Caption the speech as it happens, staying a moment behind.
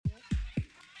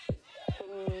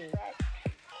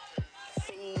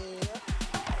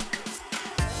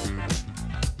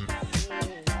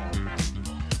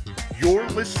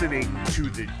listening to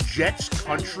the Jets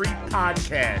Country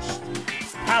Podcast,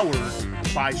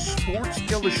 powered by Sports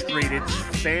Illustrated's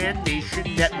Fan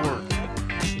Nation Network.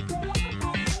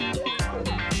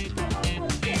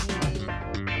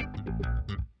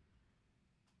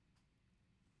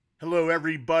 Hello,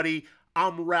 everybody.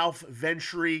 I'm Ralph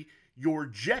Ventry, your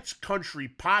Jets Country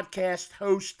Podcast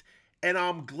host, and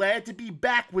I'm glad to be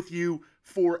back with you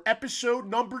for episode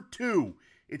number 2.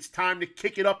 It's time to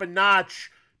kick it up a notch,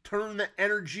 turn the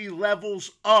energy levels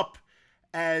up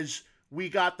as we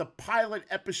got the pilot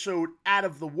episode out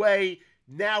of the way.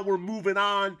 Now we're moving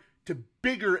on to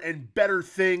bigger and better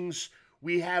things.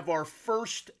 We have our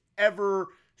first ever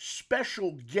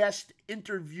special guest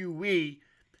interviewee,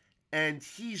 and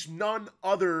he's none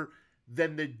other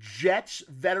than the Jets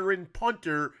veteran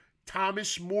punter,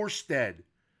 Thomas Morstead,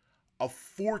 a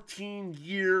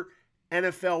 14-year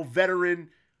NFL veteran,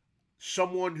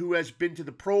 someone who has been to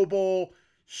the Pro Bowl,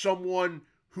 someone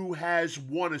who has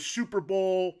won a Super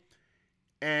Bowl,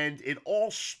 and it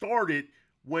all started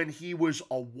when he was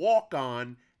a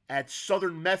walk-on at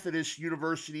Southern Methodist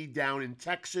University down in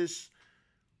Texas.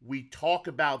 We talk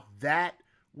about that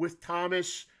with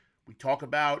Thomas. We talk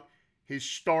about his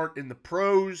start in the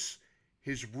pros,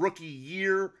 his rookie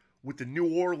year with the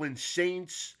New Orleans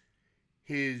Saints,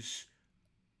 his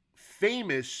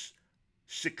famous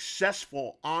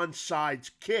successful onside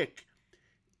kick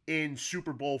in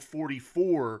Super Bowl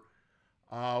 44.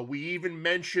 We even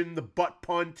mentioned the butt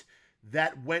punt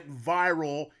that went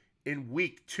viral in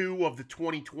week 2 of the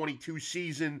 2022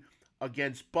 season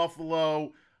against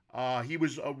Buffalo. He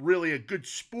was really a good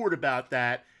sport about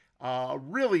that.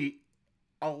 Really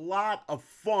a lot of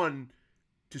fun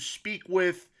to speak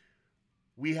with.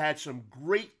 We had some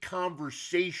great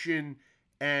conversation,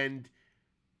 and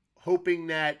hoping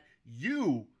that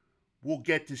you will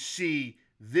get to see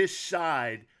this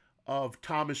side of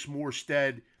Thomas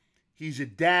Morstead. He's a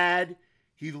dad.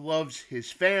 He loves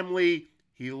his family.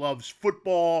 He loves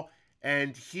football,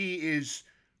 and he is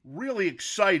really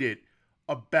excited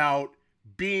about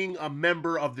being a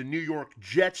member of the New York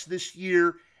Jets this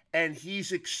year, and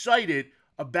he's excited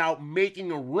about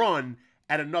making a run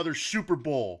at another Super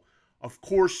Bowl. Of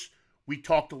course, we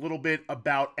talked a little bit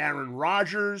about Aaron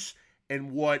Rodgers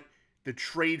and what the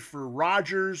trade for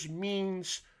Rodgers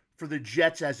means for the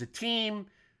Jets as a team.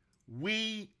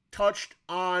 We touched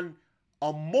on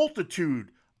a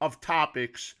multitude of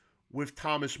topics with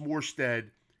Thomas Morstead,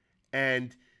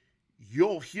 and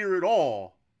you'll hear it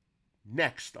all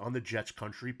next on the Jets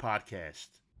Country Podcast.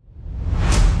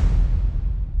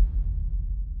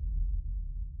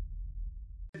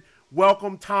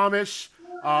 Welcome, Thomas.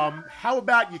 How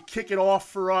about you kick it off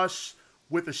for us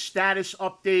with a status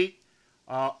update?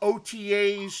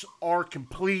 OTAs are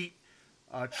complete.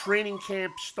 Training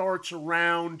camp starts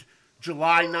around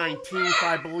July 19th,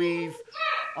 I believe.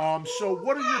 So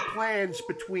what are your plans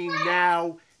between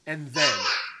now and then?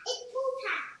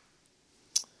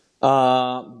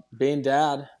 Being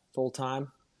dad full time.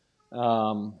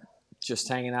 Just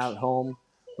hanging out at home,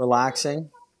 relaxing,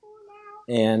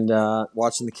 and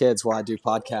watching the kids while I do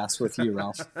podcasts with you,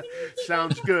 Ralph.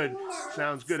 Sounds good.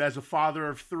 Sounds good. As a father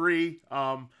of 3,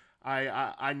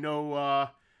 I know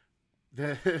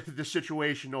the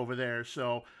situation over there.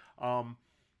 So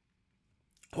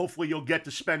hopefully you'll get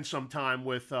to spend some time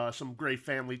with some great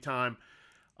family time.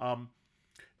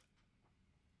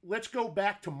 Let's go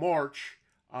back to March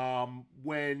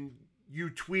when you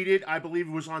tweeted, I believe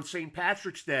it was on St.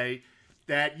 Patrick's Day,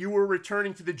 that you were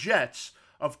returning to the Jets.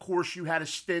 Of course, you had a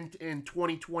stint in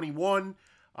 2021,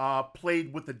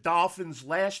 played with the Dolphins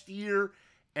last year,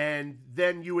 and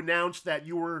then you announced that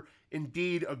you were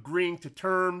indeed agreeing to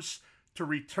terms to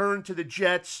return to the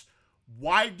Jets.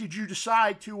 Why did you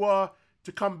decide to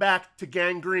come back to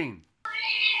Gang Green?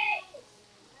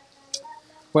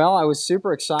 Well, I was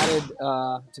super excited.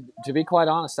 To be quite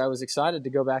honest, I was excited to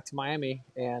go back to Miami,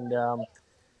 and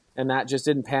that just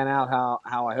didn't pan out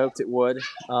how I hoped it would.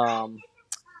 So,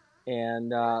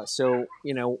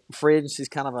 free agency is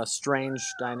kind of a strange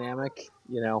dynamic.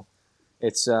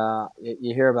 It's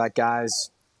you hear about guys,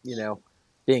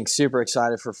 being super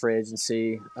excited for free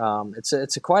agency.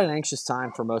 It's quite an anxious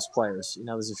time for most players.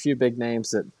 There's a few big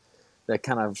names that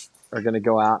kind of are going to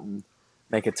go out and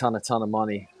make a ton of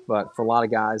money. But for a lot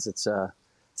of guys, it's an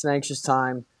anxious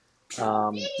time.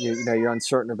 You're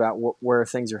uncertain about where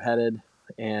things are headed.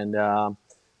 And,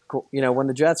 when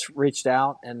the Jets reached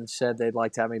out and said they'd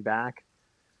like to have me back,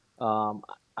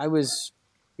 I was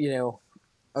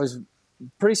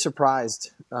pretty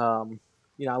surprised. I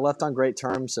left on great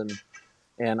terms, and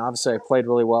obviously I played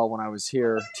really well when I was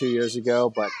here 2 years ago,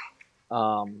 but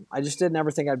I just didn't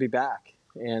ever think I'd be back.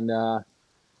 And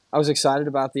I was excited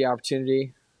about the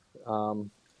opportunity.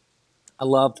 Um, I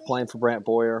loved playing for Brant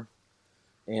Boyer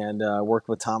and worked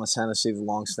with Thomas Hennessy, the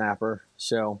long snapper.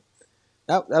 So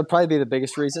that'd probably be the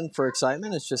biggest reason for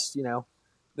excitement. It's just,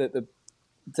 the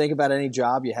think about any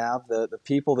job you have, the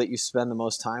people that you spend the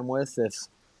most time with.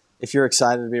 If you're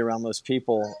excited to be around those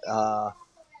people,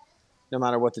 no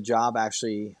matter what the job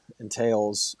actually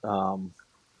entails,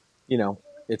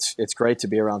 it's great to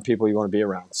be around people you want to be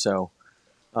around. So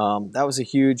that was a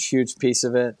huge piece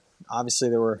of it. Obviously,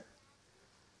 there were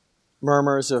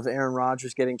murmurs of Aaron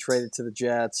Rodgers getting traded to the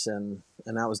Jets, and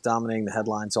that was dominating the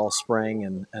headlines all spring.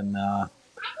 And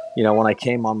when I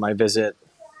came on my visit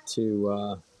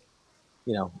to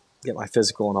get my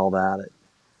physical and all that,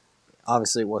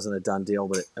 obviously it wasn't a done deal,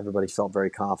 but everybody felt very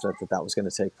confident that was going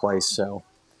to take place. So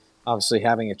obviously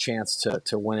having a chance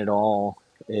to win it all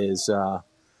is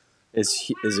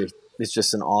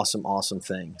just an awesome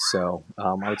thing. So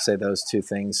I would say those two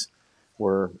things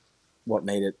were what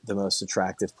made it the most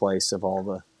attractive place of all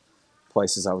the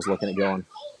places I was looking at going.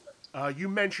 You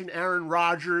mentioned Aaron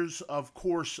Rodgers, of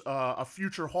course, a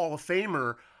future Hall of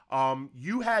Famer.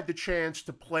 You had the chance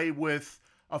to play with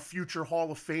a future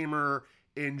Hall of Famer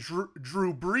in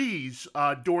Drew Brees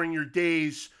during your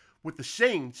days with the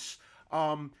Saints.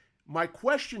 My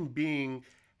question being,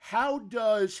 how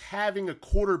does having a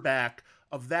quarterback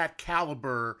of that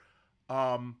caliber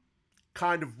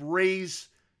kind of raise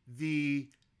the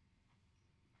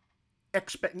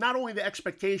not only the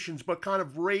expectations, but kind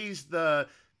of raise the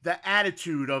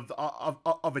attitude of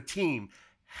a team?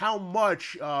 How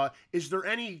much is there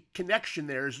any connection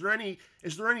there? Is there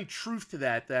any truth to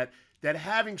that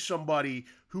having somebody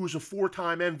who's a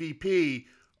 4-time MVP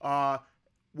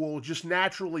will just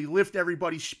naturally lift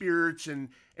everybody's spirits and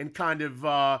kind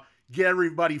of get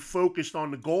everybody focused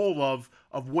on the goal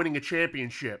of winning a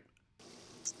championship?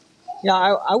 Yeah,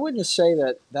 I wouldn't say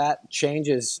that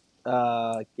changes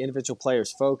individual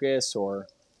players' focus or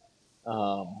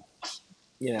um,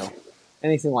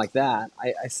 anything like that.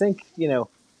 I think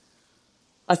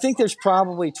I think there's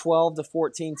probably 12 to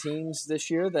 14 teams this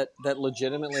year that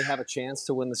legitimately have a chance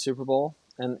to win the Super Bowl,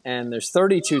 and there's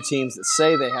 32 teams that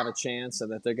say they have a chance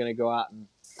and that they're going to go out and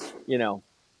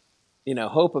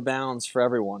hope abounds for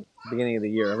everyone at the beginning of the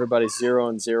year. Everybody's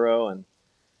 0-0, and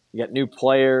you got new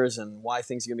players and why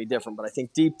things are going to be different. But I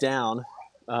think deep down,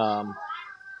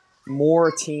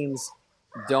 more teams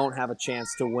don't have a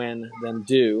chance to win than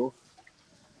do.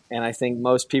 And I think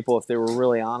most people, if they were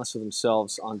really honest with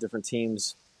themselves on different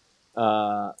teams,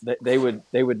 they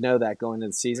would know that going into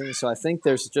the season. So I think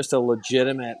there's just a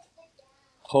legitimate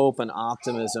hope and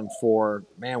optimism for,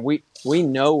 man, we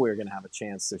know we're going to have a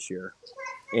chance this year,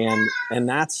 and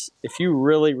that's, if you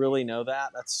really know that,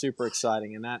 that's super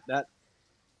exciting, and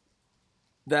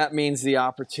that means the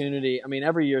opportunity. I mean,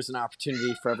 every year is an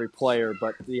opportunity for every player,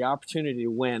 but the opportunity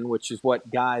to win, which is what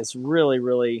guys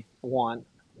really want.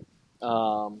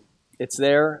 It's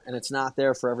there, and it's not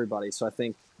there for everybody. So I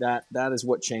think that is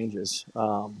what changes.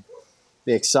 The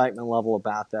excitement level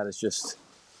about that is just,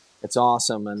 it's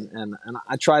awesome. And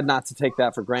I tried not to take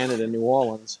that for granted in New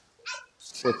Orleans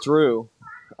with Drew.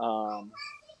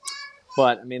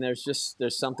 But I mean, there's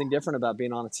something different about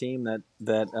being on a team that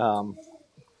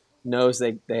knows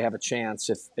they have a chance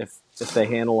if they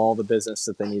handle all the business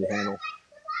that they need to handle.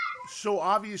 So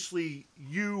obviously,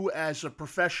 you as a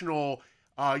professional,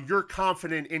 you're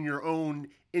confident in your own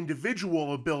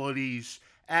individual abilities,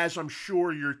 as I'm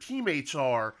sure your teammates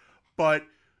are. But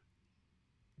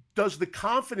does the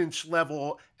confidence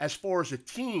level, as far as a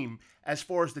team, as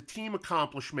far as the team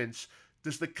accomplishments,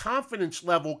 does the confidence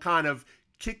level kind of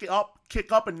kick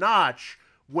up a notch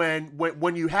when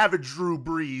you have a Drew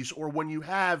Brees or when you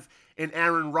have an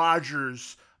Aaron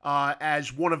Rodgers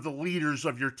as one of the leaders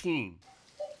of your team?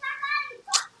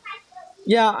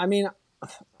 Yeah, I mean,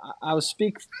 I will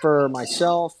speak for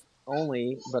myself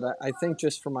only, but I think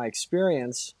just from my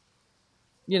experience,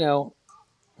 you know,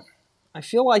 I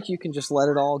feel like you can just let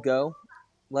it all go,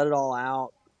 let it all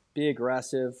out, be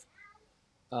aggressive.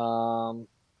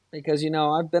 Because,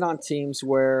 I've been on teams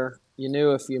where you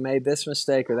knew if you made this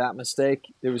mistake or that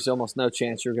mistake, there was almost no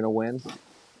chance you're going to win.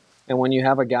 And when you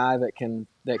have a guy that can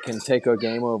take a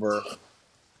game over,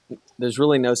 there's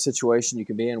really no situation you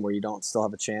can be in where you don't still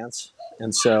have a chance.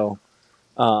 And so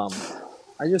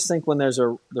I just think when there's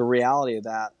the reality of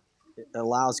that, it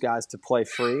allows guys to play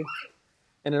free.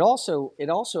 And it also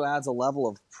adds a level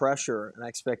of pressure and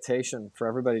expectation for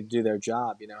everybody to do their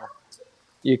job.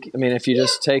 If you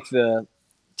just take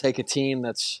a team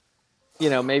that's,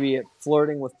 maybe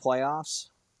flirting with playoffs,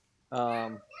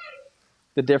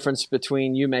 the difference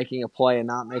between you making a play and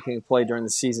not making a play during the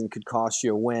season could cost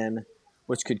you a win,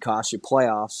 which could cost you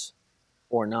playoffs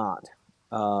or not.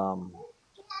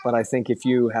 But I think if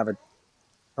you have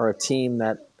a team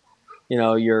that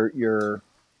you're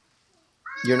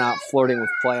not flirting with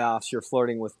playoffs, you're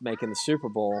flirting with making the Super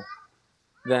Bowl,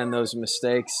 then those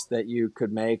mistakes that you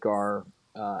could make are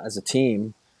as a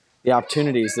team, the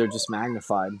opportunities, they're just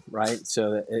magnified, right?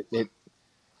 So it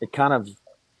kind of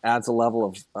adds a level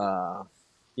of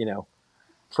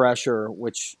pressure,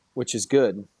 which is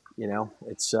good.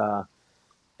 It's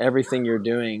everything you're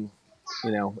doing.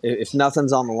 If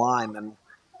nothing's on the line, then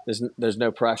there's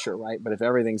no pressure, right? But if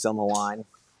everything's on the line,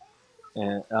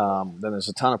 and then there's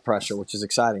a ton of pressure, which is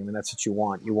exciting. And that's what you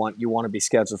want. You want to be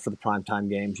scheduled for the primetime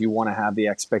games. You want to have the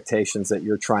expectations that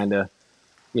you're trying to,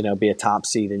 be a top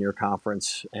seed in your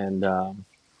conference. And I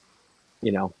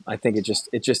think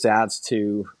it just adds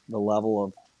to the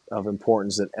level of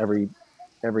importance that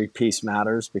every piece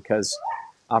matters, because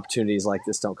opportunities like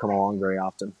this don't come along very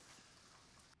often.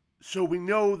 So we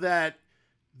know that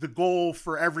the goal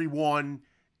for everyone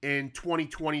in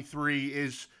 2023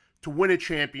 is to win a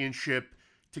championship,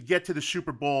 to get to the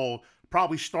Super Bowl,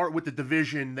 probably start with the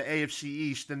division, the AFC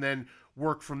East, and then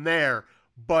work from there.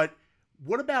 But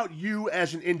what about you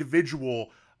as an individual?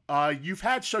 You've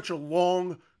had such a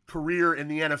long career in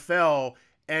the NFL,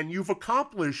 and you've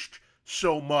accomplished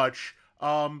so much.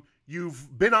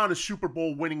 You've been on a Super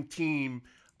Bowl winning team.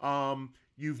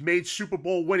 You've made Super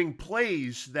Bowl winning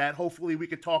plays that hopefully we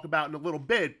could talk about in a little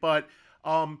bit. But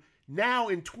now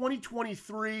in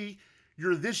 2023,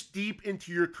 you're this deep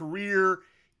into your career.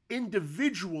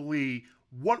 Individually,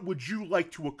 what would you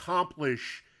like to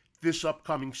accomplish this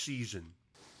upcoming season?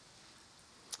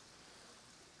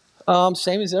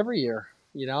 Same as every year.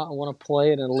 I want to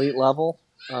play at an elite level.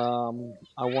 I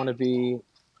want to be.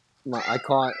 I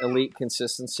call it elite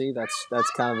consistency.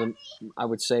 That's kind of, I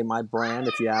would say, my brand.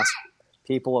 If you ask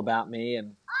people about me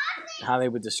and how they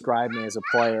would describe me as a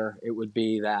player, it would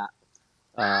be that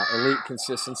elite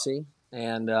consistency.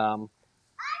 And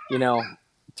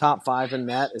top 5 in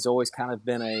net has always kind of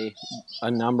been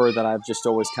a number that I've just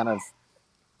always kind of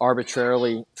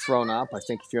arbitrarily thrown up. I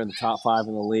think if you're in the top 5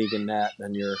 in the league in net,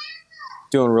 then you're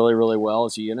doing really, really well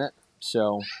as a unit.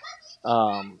 So,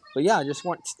 but yeah, I just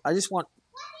want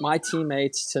my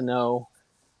teammates to know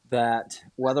that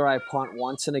whether I punt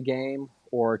once in a game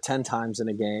or 10 times in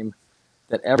a game,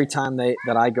 that every time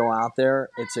that I go out there,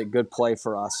 it's a good play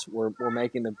for us. We're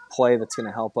making the play that's going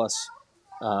to help us,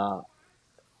 help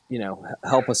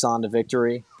us on to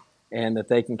victory, and that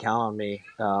they can count on me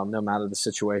no matter the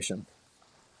situation.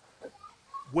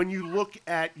 When you look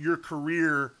at your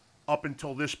career up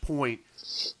until this point,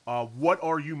 what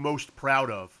are you most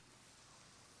proud of?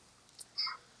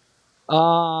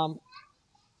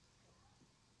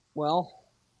 Well,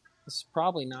 this is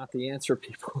probably not the answer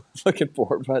people are looking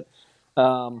for, but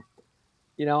I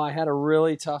had a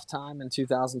really tough time in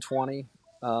 2020.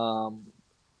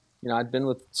 I'd been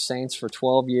with Saints for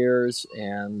 12 years,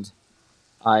 and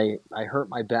I hurt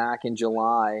my back in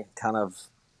July.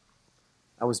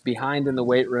 I was behind in the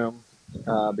weight room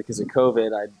because of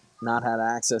COVID. I'd not had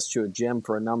access to a gym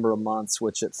for a number of months,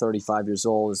 which at 35 years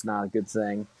old is not a good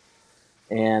thing.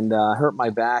 And hurt my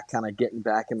back kind of getting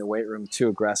back in the weight room too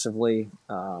aggressively.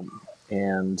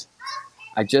 And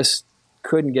I just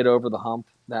couldn't get over the hump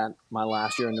that my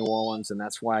last year in New Orleans, and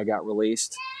that's why I got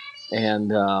released.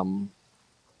 And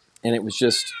it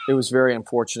was very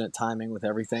unfortunate timing with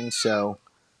everything. So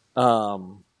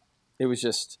it was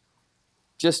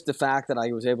just the fact that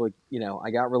I was able to,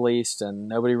 I got released and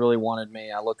nobody really wanted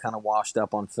me. I looked kind of washed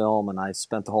up on film, and I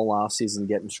spent the whole offseason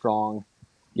getting strong,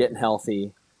 getting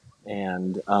healthy.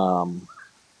 And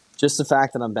just the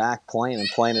fact that I'm back playing and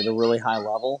playing at a really high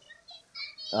level,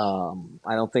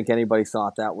 I don't think anybody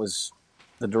thought that was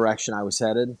the direction I was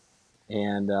headed.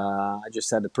 And I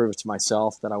just had to prove it to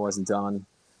myself that I wasn't done.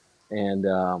 And,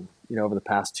 over the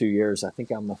past 2 years, I think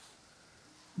I'm the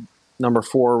number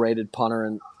 4 rated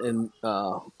punter on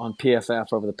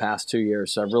PFF over the past 2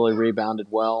 years. So I've really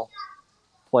rebounded well,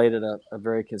 played at a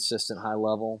very consistent high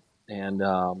level, and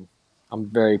I'm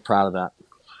very proud of that.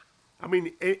 I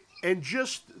mean, and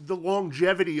just the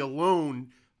longevity alone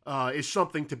is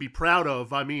something to be proud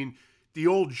of. I mean, the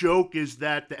old joke is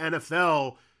that the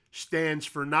NFL stands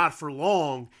for not for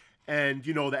long, and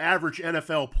the average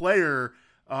NFL player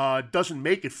doesn't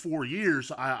make it 4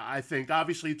 years. I think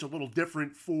obviously it's a little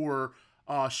different for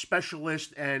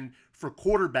specialists and for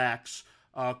quarterbacks.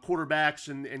 Quarterbacks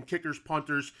and kickers,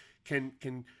 punters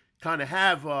can kind of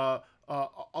have a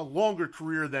longer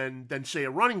career than say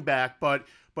a running back, but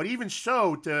even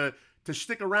so, to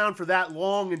stick around for that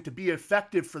long and to be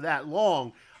effective for that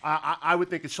long, I would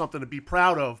think it's something to be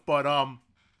proud of. But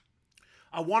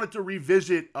I wanted to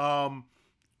revisit,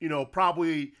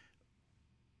 probably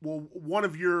one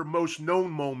of your most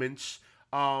known moments.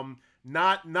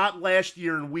 Not last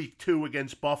year in week 2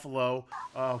 against Buffalo.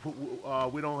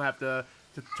 We don't have to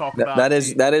talk That, about that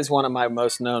is that is one of my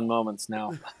most known moments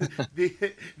now.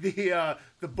 the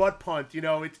the butt punt.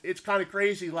 It's kind of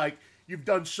crazy. Like, you've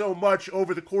done so much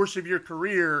over the course of your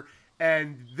career,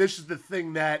 and this is the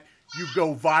thing that you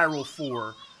go viral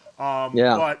for.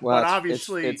 Yeah, But well, it's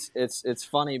obviously, it's it's it's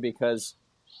funny because,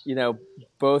 you know,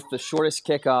 both the shortest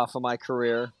kickoff of my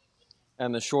career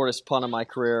and the shortest punt of my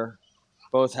career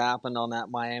both happened on that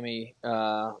Miami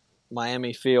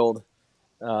field,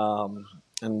 um,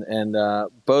 and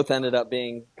both ended up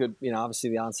being good. You know,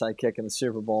 obviously the onside kick in the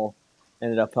Super Bowl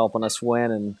ended up helping us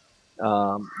win, and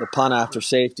the punt after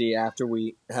safety, after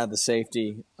we had the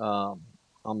safety on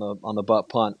the butt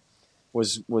punt,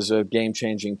 was a game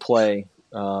changing play.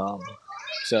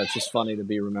 So it's just funny to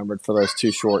be remembered for those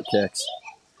two short kicks.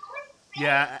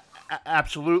 yeah,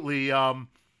 absolutely. I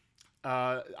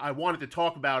wanted to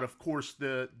talk about, of course,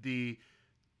 the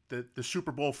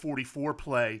Super Bowl 44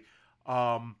 play.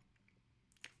 Um,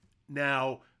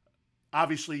 Now,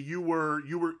 obviously, you were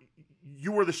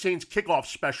the Saints kickoff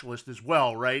specialist as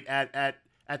well, right? At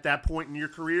that point in your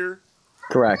career.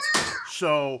 Correct.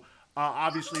 So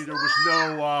obviously, there was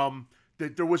no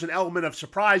there was an element of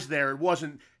surprise there. It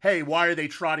wasn't, hey, why are they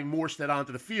trotting Morstead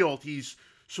onto the field? He's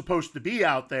supposed to be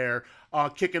out there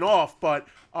kicking off. But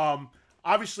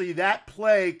obviously, that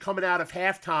play coming out of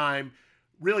halftime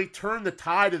really turned the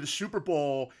tide of the Super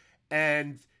Bowl.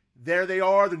 And there they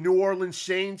are, the New Orleans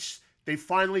Saints. They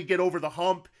finally get over the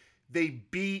hump. They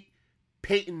beat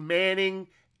Peyton Manning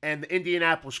and the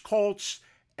Indianapolis Colts.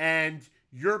 And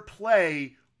your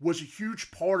play was a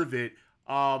huge part of it.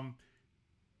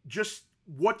 Just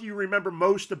what do you remember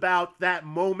most about that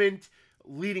moment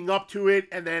leading up to it,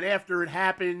 and then after it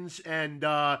happens? And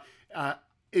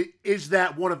is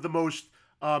that one of the most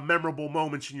memorable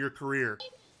moments in your career?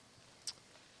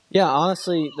 Yeah,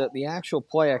 honestly, the actual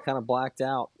play I kind of blacked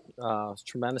out. It was a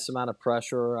tremendous amount of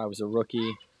pressure. I was a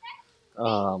rookie.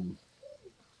 Um,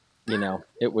 you know,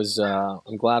 it was.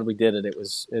 I'm glad we did it.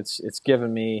 It's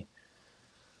given me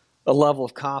a level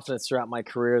of confidence throughout my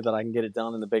career that I can get it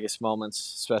done in the biggest moments,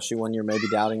 especially when you're maybe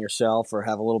doubting yourself or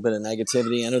have a little bit of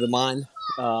negativity enter the mind.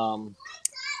 Um,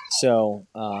 so,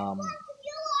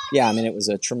 yeah, I mean, it was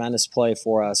a tremendous play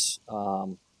for us.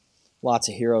 Lots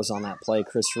of heroes on that play.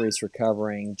 Chris Reese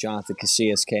recovering. Jonathan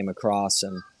Casillas came across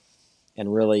and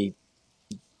really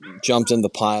jumped in the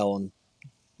pile and,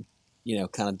 you know,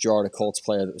 kind of jarred a Colts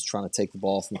player that was trying to take the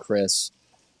ball from Chris.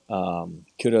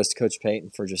 Kudos to Coach Payton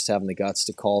for just having the guts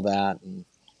to call that. And,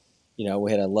 you know,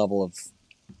 we had a level of,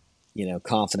 you know,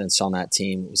 confidence on that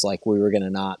team. It was like we were going to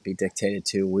not be dictated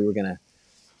to. We were going to,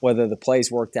 whether the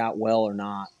plays worked out well or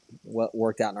not, what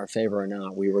worked out in our favor or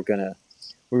not, we were going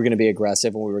to be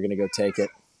aggressive and we were going to go take it.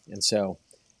 And so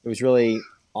it was really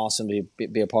awesome to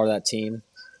be a part of that team.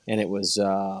 And it was,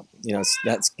 you know,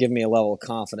 that's given me a level of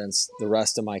confidence the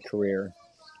rest of my career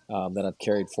that I've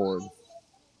carried forward.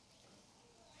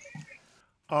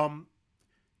 Um,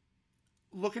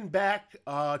 Looking back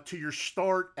to your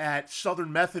start at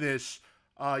Southern Methodist,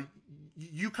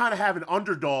 you kind of have an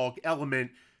underdog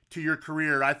element to your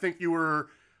career. I think you were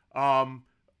um,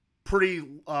 pretty.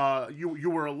 You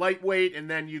were a lightweight, and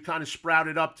then you kind of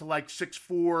sprouted up to like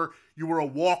 6'4". You were a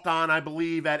walk on, I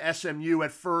believe, at SMU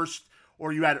at first,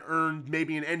 or you had earned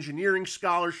maybe an engineering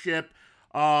scholarship.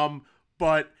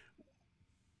 But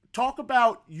talk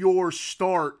about your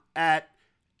start at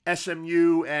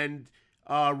SMU and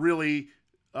really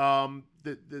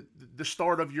the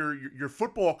start of your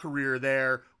football career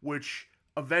there, which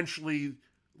eventually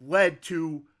led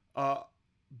to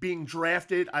being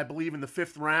drafted, I believe, in the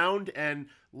 5th round, and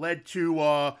led to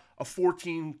a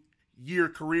 14-year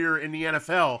career in the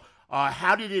NFL.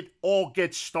 How did it all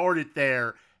get started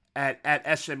there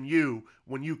at SMU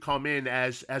when you come in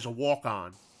as a walk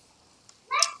on?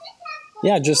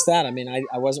 Yeah, just that. I mean,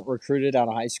 I wasn't recruited out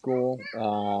of high school.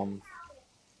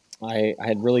 I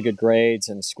had really good grades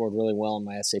and scored really well in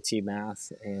my SAT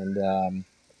math and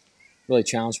really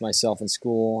challenged myself in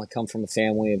school. I come from a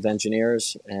family of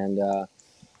engineers, and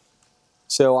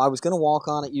so I was going to walk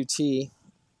on at UT,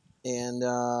 and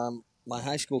my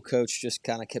high school coach just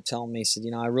kind of kept telling me, he said,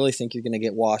 you know, I really think you're going to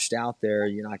get washed out there.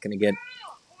 You're not going to get,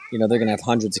 you know, they're going to have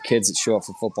hundreds of kids that show up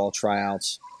for football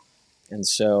tryouts. And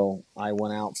so I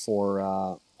went out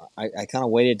for, I kind of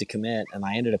waited to commit, and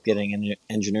I ended up getting an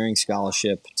engineering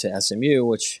scholarship to SMU,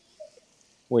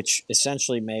 which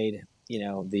essentially made, you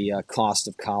know, the cost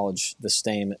of college the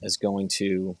same as going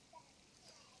to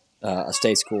a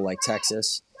state school like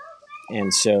Texas.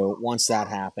 And so once that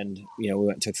happened, we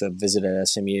went and took the visit at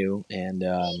SMU, and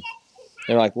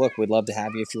they're like, "Look, we'd love to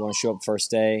have you if you want to show up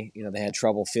first day." They had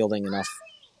trouble fielding enough,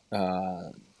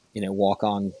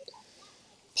 walk-on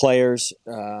players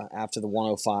after the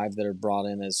 105 that are brought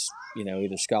in as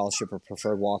either scholarship or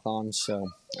preferred walk-ons. So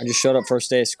I just showed up first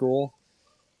day of school,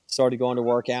 started going to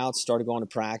workouts, started going to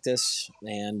practice,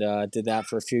 and did that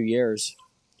for a few years.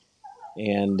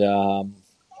 And I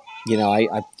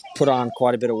put on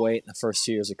quite a bit of weight in the first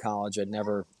 2 years of college. I'd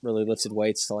never really lifted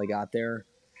weights till I got there,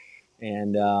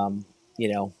 and I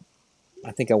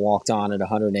think I walked on at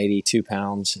 182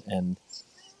 pounds, and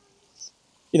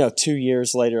 2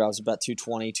 years later I was about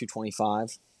 220,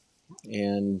 225,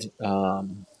 and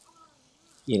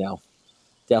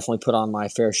definitely put on my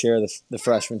fair share of the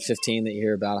freshman 15 that you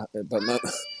hear about, but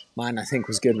mine I think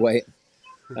was good weight.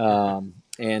 I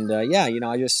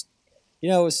just,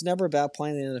 it was never about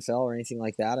playing in the NFL or anything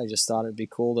like that. I just thought it'd be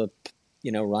cool to,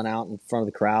 run out in front of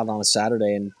the crowd on a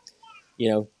Saturday and,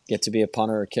 get to be a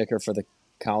punter or kicker for the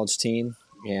college team.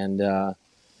 And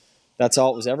that's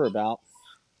all it was ever about.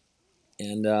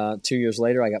 And 2 years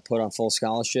later, I got put on full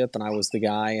scholarship, and I was the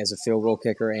guy as a field goal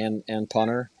kicker and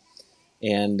punter.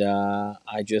 And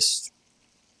I just,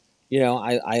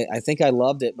 I think I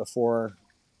loved it before,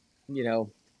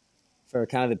 for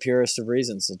kind of the purest of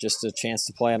reasons, just a chance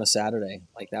to play on a Saturday.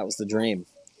 Like, that was the dream.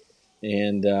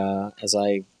 And as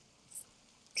I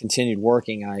continued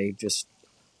working, I just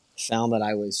found that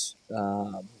I was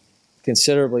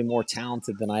considerably more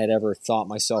talented than I had ever thought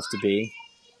myself to be.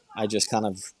 I just kind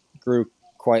of grew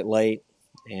quite late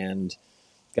and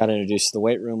got introduced to the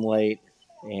weight room late.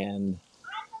 And,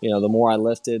 the more I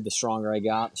lifted, the stronger I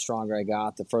got,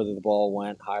 the further the ball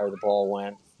went, higher the ball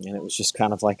went. And it was just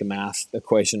kind of like a math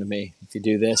equation to me. If you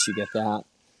do this, you get that.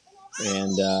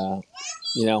 And,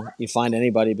 you find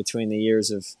anybody between the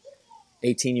years of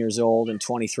 18 years old and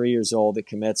 23 years old that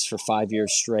commits for 5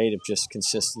 years straight of just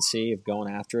consistency, of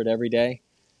going after it every day.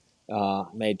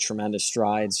 Made tremendous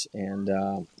strides, and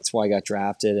that's why I got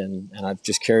drafted, and I've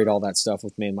just carried all that stuff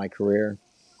with me in my career.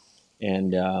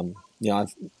 And,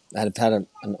 I've had an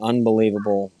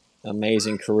unbelievable,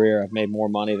 amazing career. I've made more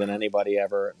money than anybody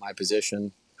ever at my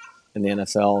position in the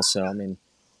NFL. So, I mean,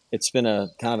 it's been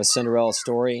a kind of a Cinderella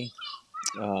story.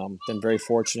 Been very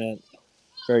fortunate,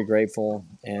 very grateful.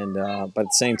 And but at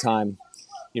the same time,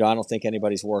 I don't think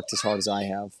anybody's worked as hard as I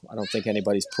have. I don't think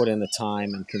anybody's put in the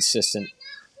time and consistent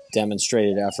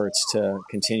demonstrated efforts to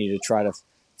continue to try to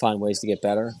find ways to get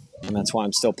better. And that's why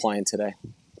I'm still playing today.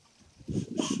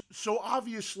 So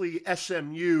obviously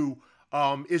SMU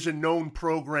is a known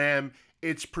program.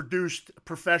 It's produced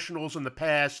professionals in the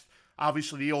past.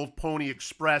 Obviously, the old Pony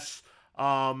Express.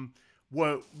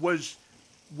 Was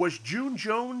June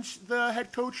Jones the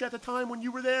head coach at the time when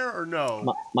you were there, or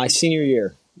no? My senior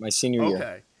year.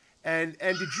 Okay. And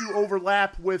did you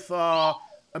overlap with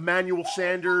Emmanuel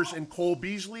Sanders and Cole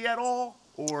Beasley at all?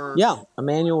 Or yeah,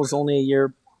 Emmanuel was only a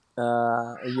year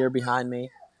behind me,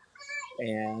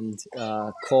 and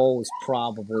Cole was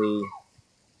probably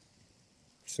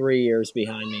 3 years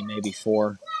behind me, maybe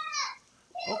 4.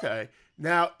 Okay.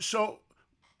 Now, so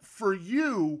for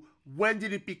you, when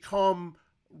did it become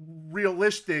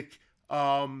realistic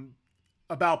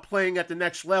about playing at the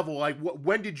next level? Like,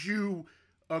 when did you,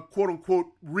 quote unquote,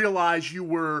 realize you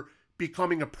were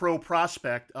becoming a pro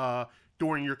prospect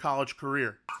during your college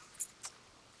career?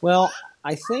 Well,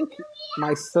 I think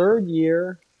my third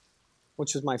year,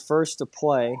 which was my first to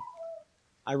play,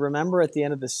 I remember at the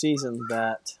end of the season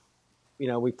that,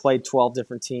 we played 12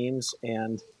 different teams,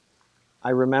 and I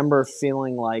remember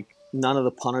feeling like none of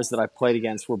the punters that I played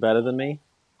against were better than me.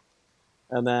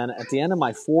 And then at the end of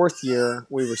my fourth year,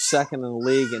 we were second in the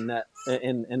league in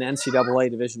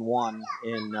NCAA Division I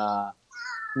in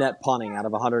net punting out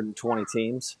of 120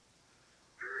 teams.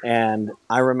 And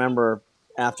I remember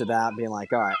after that being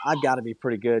like, all right, I've got to be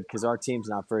pretty good because our team's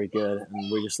not very good.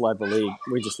 And we just led the league.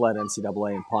 We just led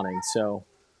NCAA in punting. So,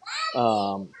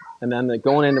 and then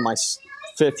going into my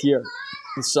fifth year,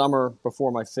 the summer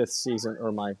before my fifth season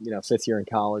or my fifth year in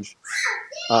college,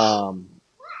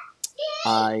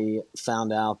 I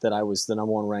found out that I was the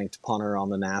number one ranked punter on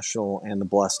the national and the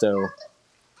Blesto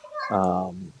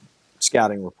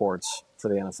scouting reports for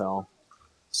the NFL.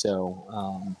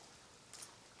 So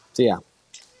yeah.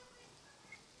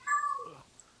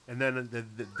 And then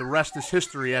the rest is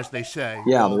history, as they say.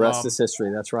 Yeah, the rest is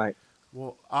history. That's right.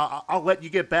 Well, I'll let you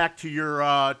get back to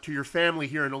your family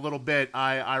here in a little bit.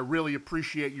 I really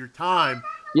appreciate your time.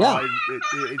 Yeah,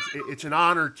 it's an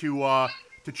honor to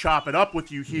chop it up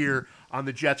with you here on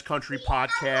the Jets Country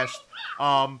podcast.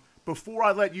 Before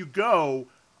I let you go,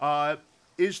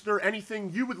 is there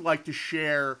anything you would like to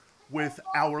share with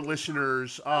our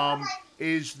listeners?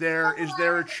 Is there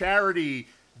a charity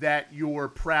that you're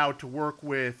proud to work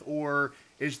with, or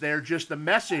is there just a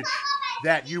message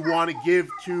that you want to give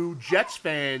to Jets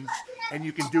fans, and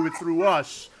you can do it through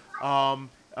us?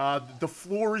 The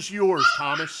floor is yours,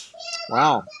 Thomas.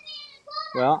 Wow.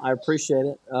 Well, I appreciate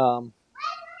it. No,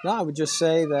 I would just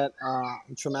say that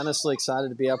I'm tremendously excited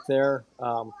to be up there.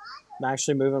 I'm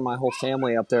actually moving my whole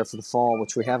family up there for the fall,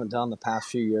 which we haven't done the past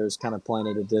few years, kind of playing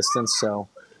at a distance. So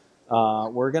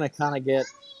we're going to kind of get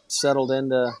settled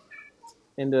into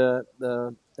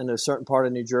a certain part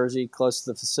of New Jersey, close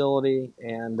to the facility,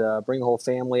 and bring the whole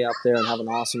family up there and have an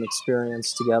awesome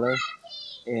experience together.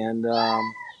 And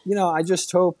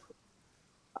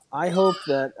I hope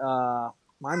that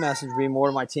my message would be more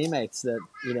to my teammates that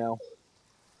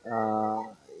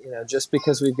just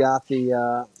because we've got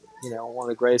the one of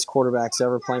the greatest quarterbacks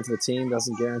ever playing for the team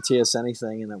doesn't guarantee us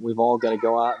anything, and that we've all got to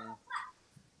go out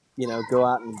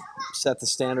and set the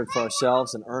standard for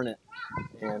ourselves and earn it.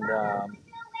 And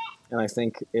I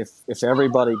think if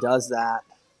everybody does that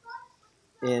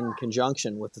in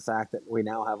conjunction with the fact that we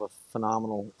now have a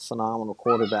phenomenal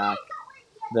quarterback,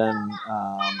 then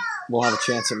we'll have a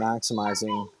chance at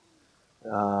maximizing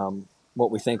what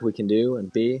we think we can do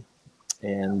and be.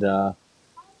 And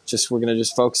we're going to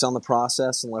just focus on the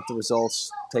process and let the results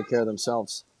take care of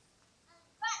themselves.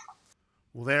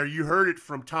 Well, there you heard it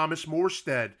from Thomas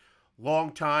Morstead,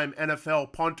 longtime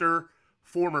NFL punter,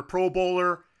 former Pro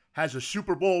Bowler, has a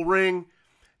Super Bowl ring,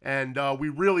 and we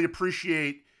really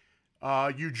appreciate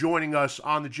you joining us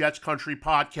on the Jets Country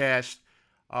podcast.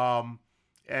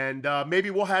 And maybe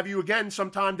we'll have you again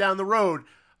sometime down the road.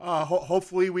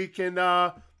 Hopefully we can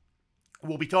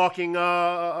we'll be talking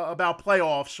about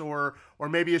playoffs or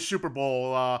maybe a Super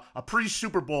Bowl, a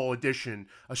pre-Super Bowl edition,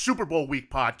 a Super Bowl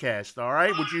week podcast. All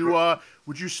right,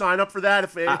 would you sign up for that?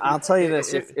 I'll tell you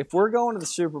this: if we're going to the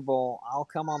Super Bowl, I'll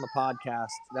come on the podcast.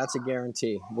 That's a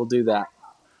guarantee. We'll do that.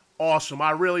 Awesome.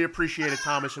 I really appreciate it,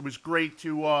 Thomas. It was great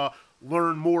to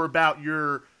learn more about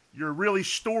your really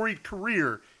storied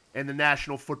career in the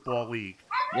National Football League.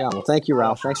 Yeah. Well, thank you,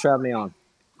 Ralph. Thanks for having me on.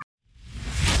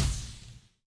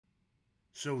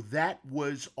 So that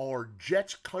was our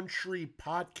Jets Country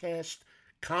podcast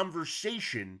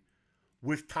conversation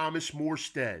with Thomas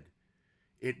Morstead.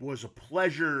 It was a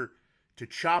pleasure to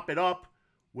chop it up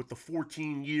with the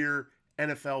 14-year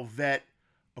NFL vet.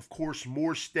 Of course,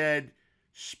 Morstead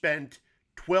spent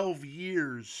 12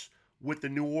 years with the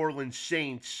New Orleans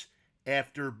Saints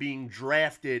after being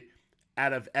drafted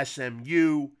out of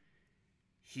SMU.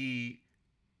 He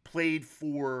played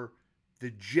for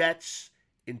the Jets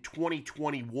in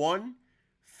 2021,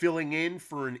 filling in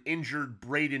for an injured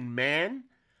Braden Mann.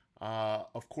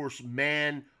 Of course,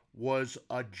 Mann was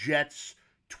a Jets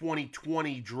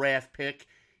 2020 draft pick.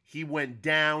 He went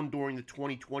down during the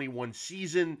 2021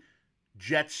 season.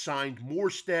 Jets signed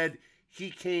Morstead. He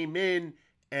came in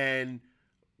and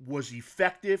was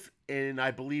effective in, I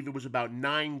believe it was about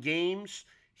 9 games.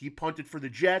 He punted for the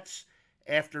Jets.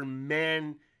 After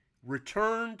Mann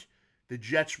returned, the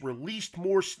Jets released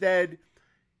Morstead.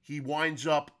 He winds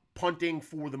up punting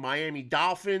for the Miami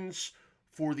Dolphins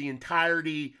for the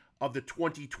entirety of the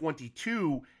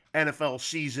 2022 NFL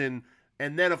season.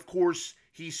 And then, of course,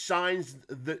 he signs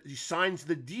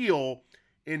the deal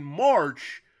in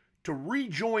March to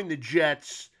rejoin the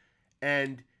Jets.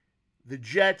 And the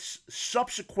Jets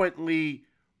subsequently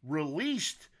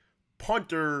released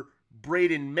punter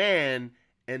Braden Mann,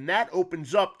 and that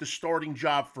opens up the starting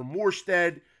job for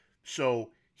Morstead. So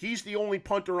he's the only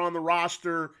punter on the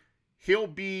roster. He'll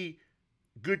be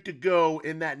good to go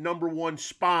in that number 1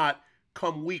 spot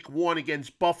come week 1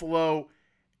 against Buffalo.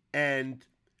 And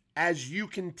as you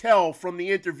can tell from the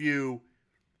interview,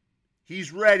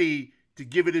 he's ready to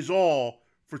give it his all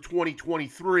for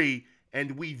 2023.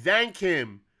 And we thank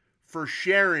him for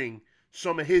sharing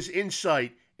some of his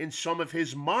insight and some of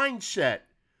his mindset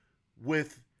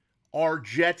with our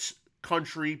Jets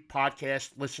Country podcast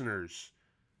listeners.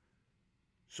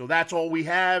 So that's all we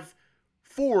have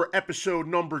for episode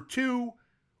number 2.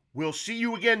 We'll see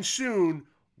you again soon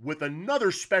with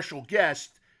another special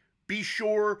guest. Be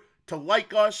sure to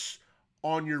like us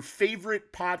on your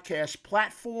favorite podcast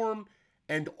platform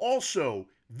and also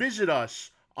visit us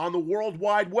on the World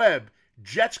Wide Web,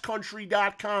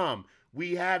 jetscountry.com.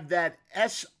 We have that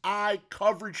SI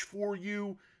coverage for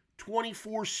you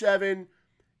 24/7,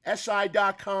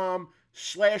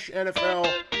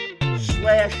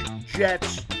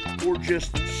 si.com/NFL/Jets, or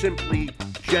just simply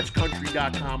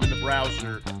jetscountry.com in the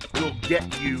browser will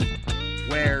get you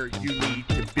where you need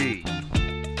to be.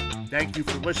 Thank you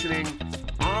for listening.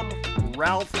 I'm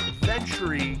Ralph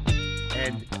Ventry,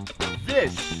 and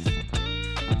this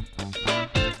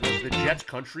the Jets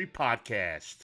Country Podcast.